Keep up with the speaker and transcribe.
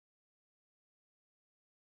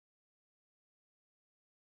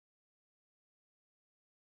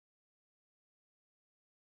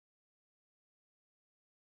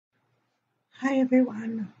Hi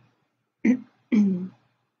everyone. Excuse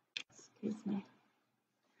me.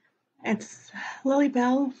 It's Lily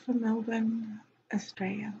Bell from Melbourne,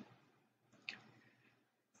 Australia.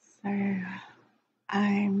 So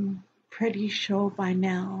I'm pretty sure by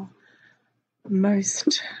now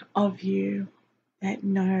most of you that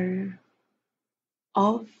know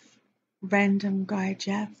of Random Guy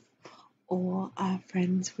Jeff or are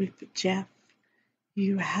friends with Jeff,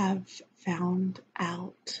 you have found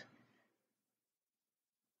out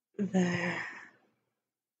the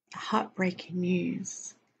heartbreaking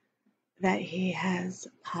news that he has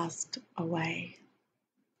passed away.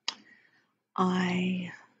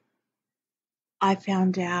 I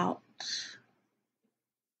found out,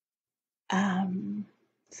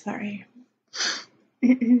 sorry,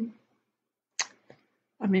 I'm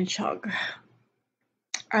in shock.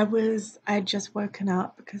 I had just woken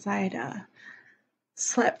up because I had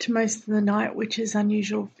slept most of the night, which is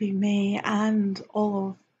unusual for me, and all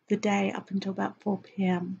of the day up until about 4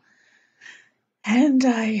 p.m. And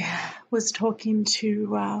I was talking to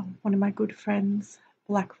one of my good friends,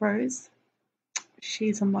 Black Rose.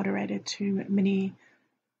 She's a moderator to many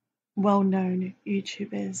well-known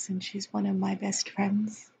YouTubers, and she's one of my best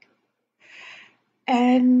friends.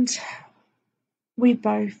 And we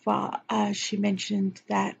both, she mentioned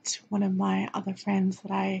that one of my other friends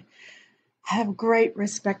that I have great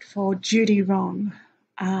respect for, Judy Wrong,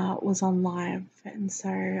 was on live. And so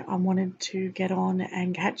I wanted to get on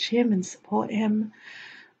and catch him and support him.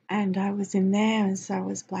 And I was in there, and so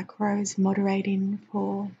was Black Rose moderating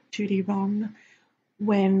for Judy Wrong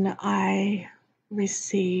when I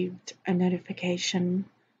received a notification,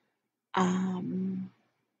 an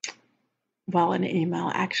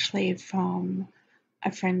email actually from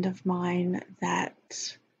a friend of mine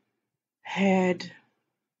that heard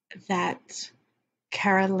that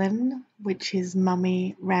Carolyn, which is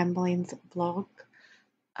Mummy Ramblings blog,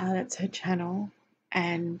 that's her channel,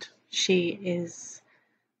 and she is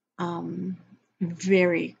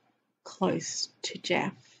very close to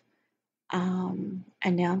Jeff,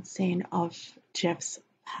 announcing of Jeff's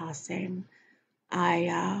passing.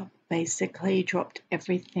 I basically dropped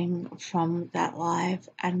everything from that live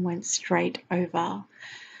and went straight over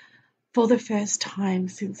for the first time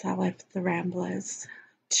since I left the Ramblers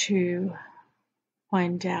to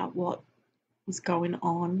find out what was going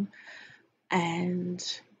on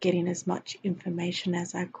and getting as much information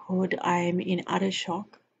as I could. I am in utter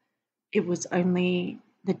shock. It was only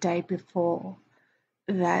the day before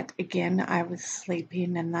that, again, I was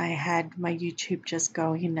sleeping and I had my YouTube just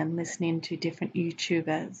going and listening to different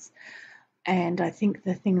YouTubers. And I think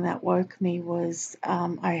the thing that woke me was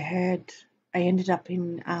I ended up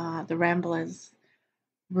in the Ramblers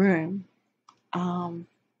room for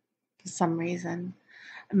some reason.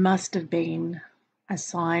 It must have been a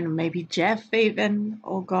sign, or maybe Jeff even,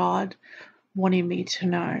 or God wanting me to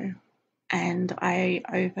know. And I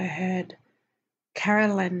overheard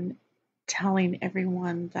Carolyn telling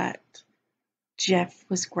everyone that Jeff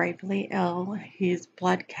was gravely ill. His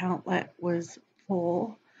blood countlet was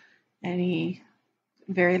 4, and he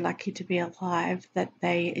very lucky to be alive, that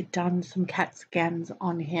they had done some CAT scans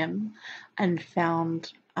on him and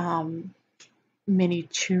found many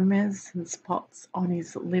tumors and spots on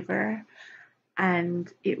his liver,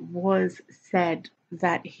 and it was said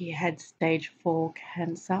that he had stage 4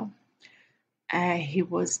 cancer. He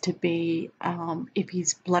was to be, if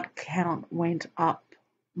his blood count went up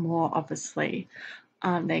more, obviously,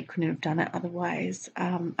 they couldn't have done it otherwise,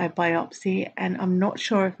 a biopsy, and I'm not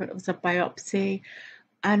sure if it was a biopsy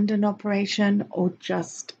and an operation or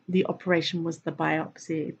just the operation was the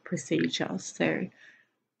biopsy procedure. So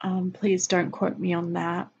please don't quote me on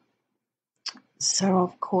that. So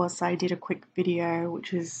of course I did a quick video,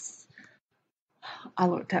 which is, I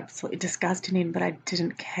looked absolutely disgusting in, but I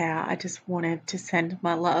didn't care. I just wanted to send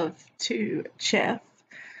my love to Jeff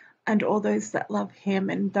and all those that love him,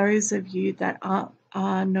 and those of you that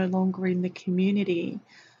are no longer in the community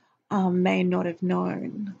may not have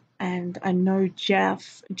known. And I know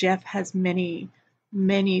Jeff has many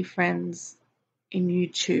friends in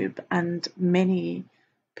YouTube and many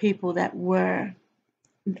people that were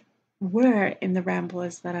in the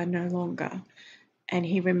Ramblers that are no longer, and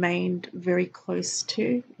he remained very close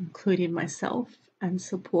to, including myself, and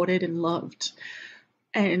supported and loved.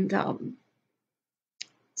 And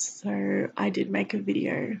so I did make a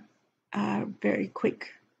video, a very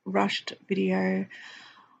quick rushed video,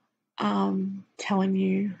 telling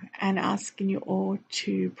you and asking you all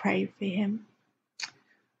to pray for him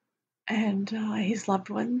and his loved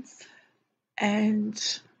ones.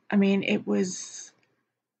 And I mean, it was,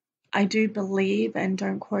 I do believe, and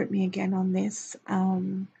don't quote me again on this,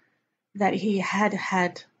 that he had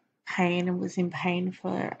had pain and was in pain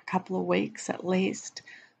for a couple of weeks at least,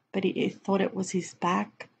 but he thought it was his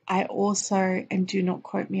back. I also, and do not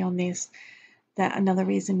quote me on this, that another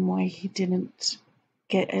reason why he didn't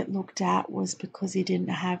get it looked at was because he didn't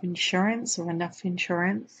have insurance or enough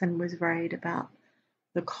insurance and was worried about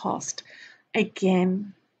the cost.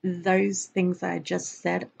 Again, those things I just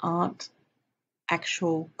said aren't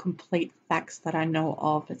actual complete facts that I know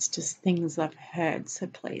of. It's just things I've heard. So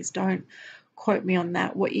please don't quote me on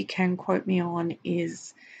that. What you can quote me on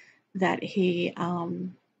is that he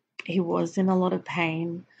was in a lot of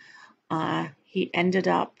pain. He ended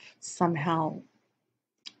up somehow,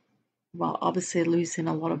 well, obviously losing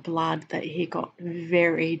a lot of blood, that he got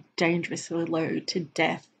very dangerously low to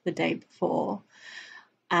death the day before.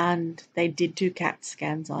 And they did do CAT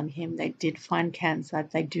scans on him. They did find cancer.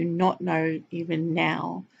 They do not know even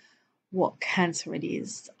now what cancer it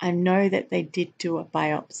is. I know that they did do a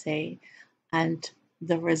biopsy, and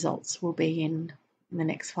the results will be in the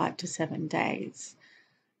next 5 to 7 days.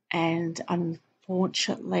 And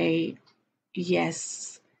unfortunately,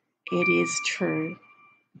 yes, it is true.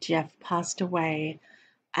 Jeff passed away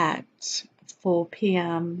at 4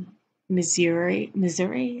 p.m. Missouri,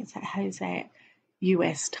 is that how you say it?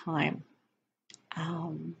 US time.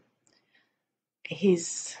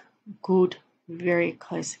 His good, very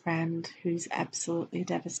close friend, who's absolutely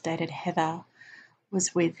devastated, Heather,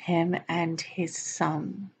 was with him and his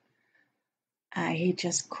son. He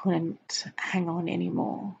just couldn't hang on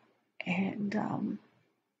anymore. And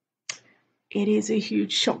it is a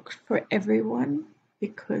huge shock for everyone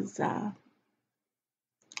because,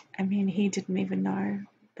 he didn't even know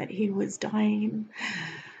that he was dying.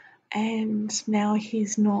 And now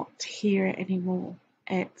he's not here anymore.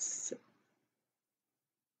 It's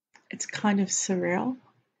kind of surreal.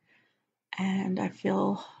 And I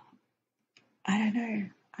feel, I don't know,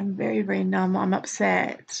 I'm very, very numb. I'm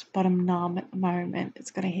upset, but I'm numb at the moment.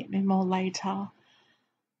 It's going to hit me more later.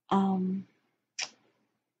 From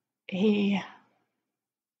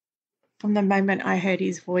the moment I heard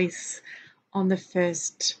his voice on the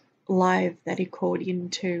first live that he called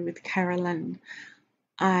into with Carolyn,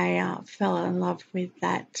 I fell in love with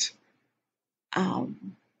that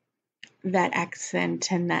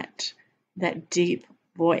accent and that deep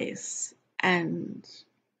voice and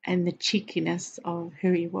the cheekiness of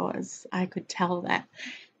who he was. I could tell that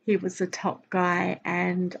he was a top guy,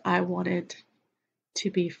 and I wanted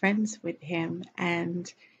to be friends with him,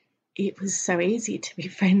 and it was so easy to be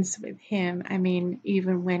friends with him.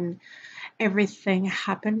 Even when everything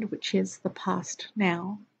happened, which is the past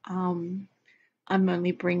now, I'm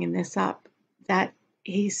only bringing this up, that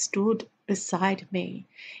he stood beside me.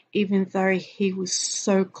 Even though he was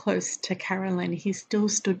so close to Carolyn, he still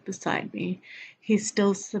stood beside me. He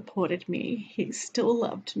still supported me. He still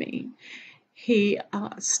loved me. He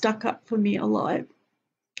stuck up for me a lot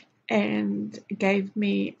and gave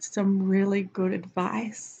me some really good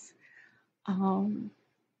advice.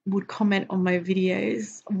 Would comment on my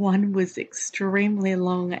videos. One was extremely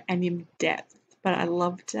long and in depth, but I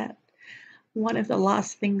loved it. One of the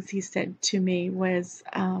last things he said to me was,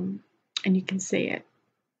 and you can see it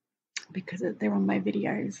because they're on my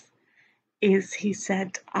videos, is he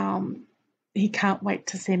said he can't wait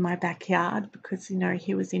to see my backyard because,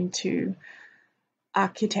 he was into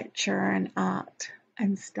architecture and art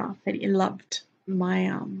and stuff, and he loved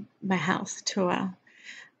my house tour.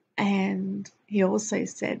 And he also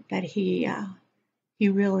said that he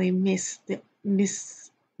really misses the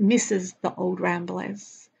old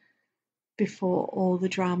Ramblers before all the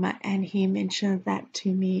drama, and he mentioned that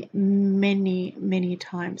to me many, many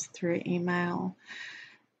times through email.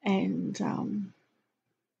 And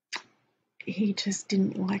he just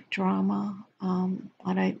didn't like drama.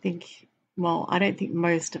 I don't think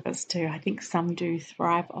most of us do. I think some do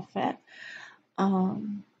thrive off it.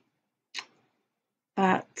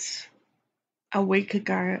 But a week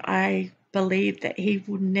ago, I believed that he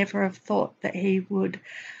would never have thought that he would,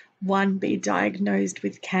 one, be diagnosed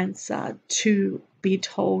with cancer, two, be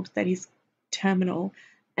told that he's terminal,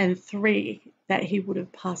 and three, that he would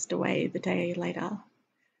have passed away the day later.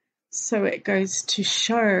 So it goes to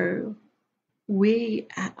show we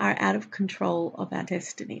are out of control of our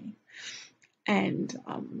destiny. And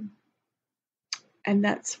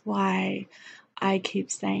that's why I keep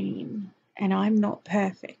saying, and I'm not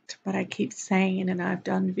perfect, but I keep saying, and I've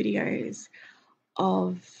done videos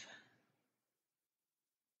of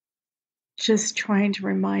just trying to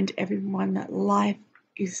remind everyone that life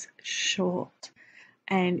is short.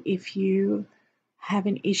 And if you have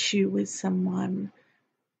an issue with someone,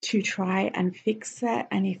 to try and fix it.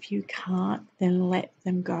 And if you can't, then let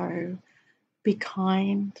them go. Be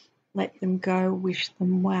kind, let them go, wish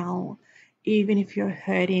them well, even if you're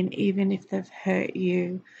hurting, even if they've hurt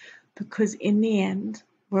you, because in the end,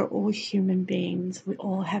 we're all human beings. We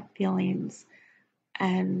all have feelings,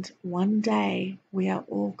 and one day we are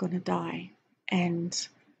all going to die. And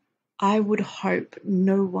I would hope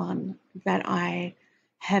no one that I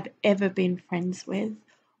have ever been friends with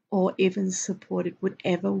or even supported would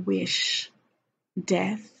ever wish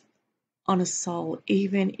death on a soul,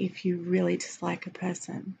 even if you really dislike a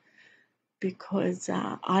person, because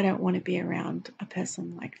I don't want to be around a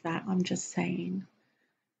person like that. I'm just saying.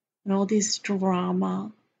 And all this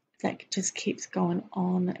drama that just keeps going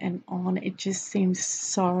on and on, it just seems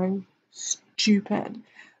so stupid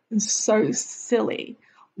and so silly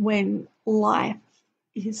when life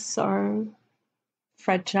is so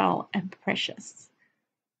fragile and precious.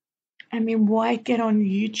 I mean, why get on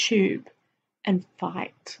YouTube and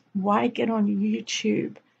fight? Why get on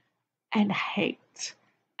YouTube and hate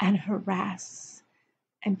and harass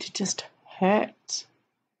and to just hurt?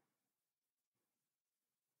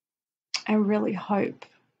 I really hope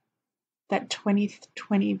that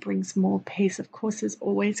 2020 brings more peace. Of course, there's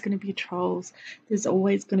always going to be trolls. There's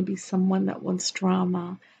always going to be someone that wants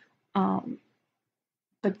drama.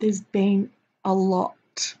 But there's been a lot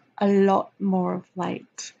more of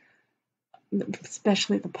late,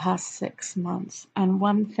 especially the past 6 months. And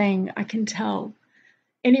one thing I can tell,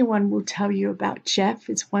 anyone will tell you about Jeff,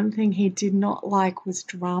 is one thing he did not like was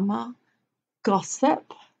drama,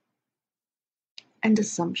 gossip, and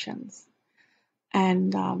assumptions.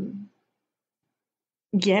 And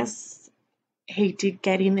yes, he did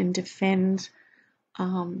get in and defend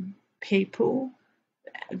people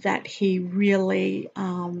that he really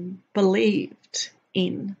believed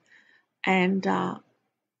in. And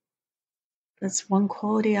that's one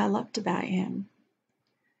quality I loved about him.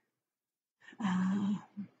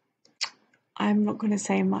 I'm not going to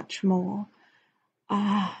say much more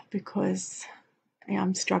because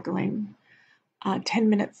I'm struggling. 10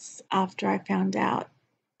 minutes after I found out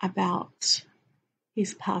about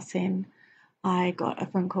his passing, I got a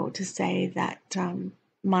phone call to say that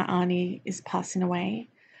my auntie is passing away.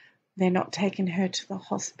 They're not taking her to the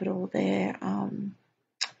hospital. They're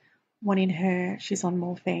wanting her, she's on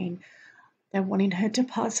morphine, they're wanting her to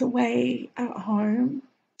pass away at home.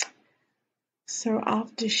 So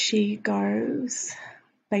after she goes,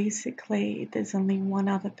 basically there's only one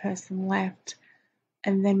other person left,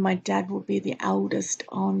 and then my dad will be the eldest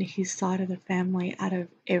on his side of the family out of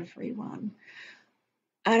everyone.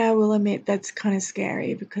 And I will admit that's kind of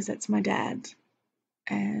scary because that's my dad,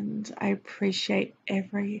 and I appreciate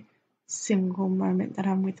every single moment that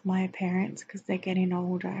I'm with my parents because they're getting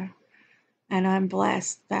older. And I'm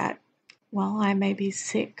blessed that, well, I may be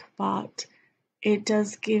sick, but it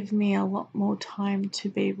does give me a lot more time to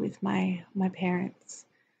be with my parents.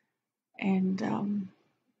 And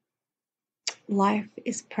life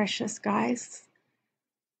is precious, guys.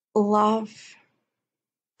 Love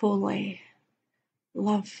fully,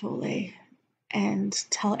 and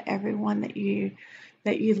tell everyone that you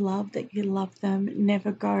love them.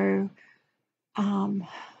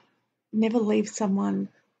 Never leave someone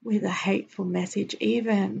with a hateful message,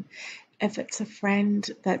 even if it's a friend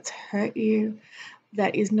that's hurt you,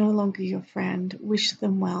 that is no longer your friend. Wish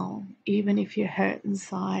them well, even if you're hurt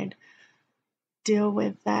inside. Deal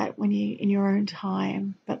with that when you in your own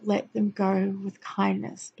time, but let them go with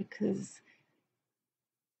kindness, because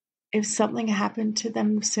if something happened to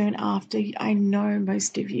them soon after, I know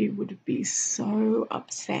most of you would be so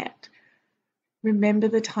upset. Remember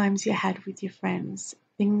the times you had with your friends.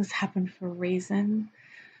 Things happen for a reason.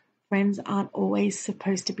 Friends aren't always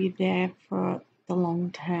supposed to be there for the long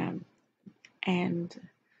term. And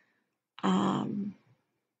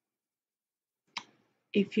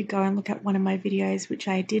if you go and look at one of my videos, which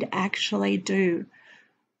I did actually do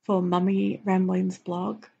for Mummy Rambling's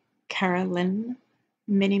blog, Carolyn,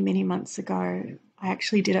 many months ago, I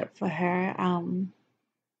actually did it for her.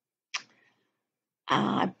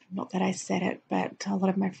 Not that I said it, but a lot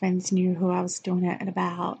of my friends knew who I was doing it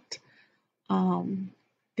about.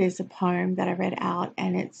 There's a poem that I read out,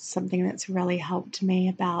 and it's something that's really helped me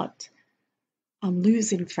about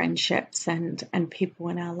losing friendships and people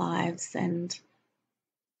in our lives, and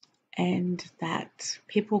that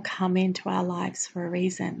people come into our lives for a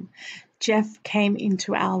reason. Jeff came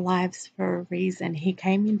into our lives for a reason. He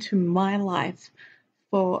came into my life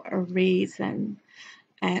for a reason,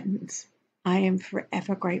 and I am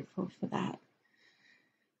forever grateful for that.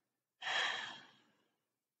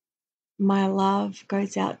 My love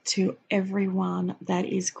goes out to everyone that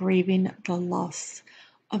is grieving the loss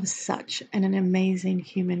of such an amazing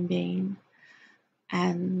human being.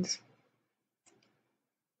 And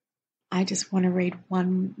I just want to read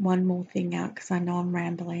one more thing out because I know I'm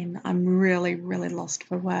rambling. I'm really, really lost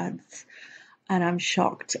for words, and I'm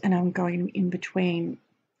shocked, and I'm going in between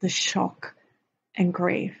the shock and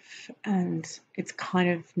grief, and it's kind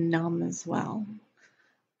of numb as well.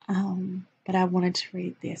 But I wanted to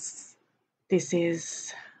read this. This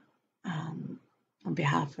is on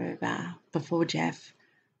behalf of before Jeff,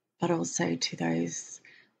 but also to those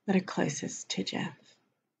that are closest to Jeff,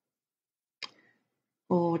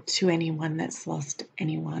 or to anyone that's lost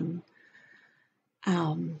anyone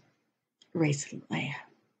recently.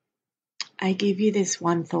 I give you this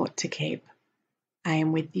one thought to keep. I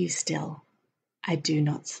am with you still. I do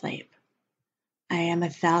not sleep. I am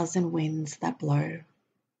 1,000 winds that blow.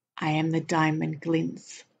 I am the diamond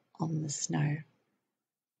glints on the snow.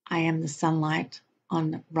 I am the sunlight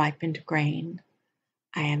on ripened grain.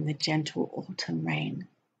 I am the gentle autumn rain.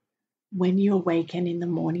 When you awaken in the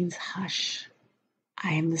morning's hush,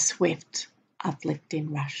 I am the swift,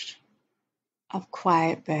 uplifting rush of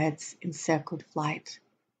quiet birds in circled flight.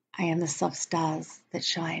 I am the soft stars that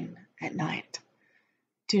shine at night.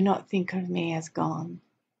 Do not think of me as gone.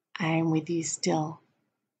 I am with you still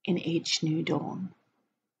in each new dawn.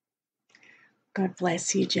 God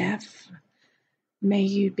bless you, Jeff. May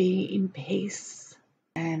you be in peace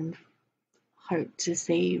and hope to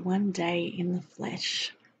see you one day in the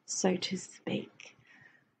flesh, so to speak.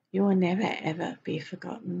 You will never ever be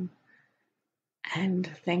forgotten. And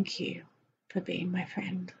thank you for being my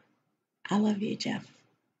friend. I love you, Jeff.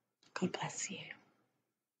 God bless you.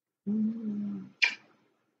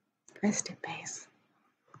 Rest in peace.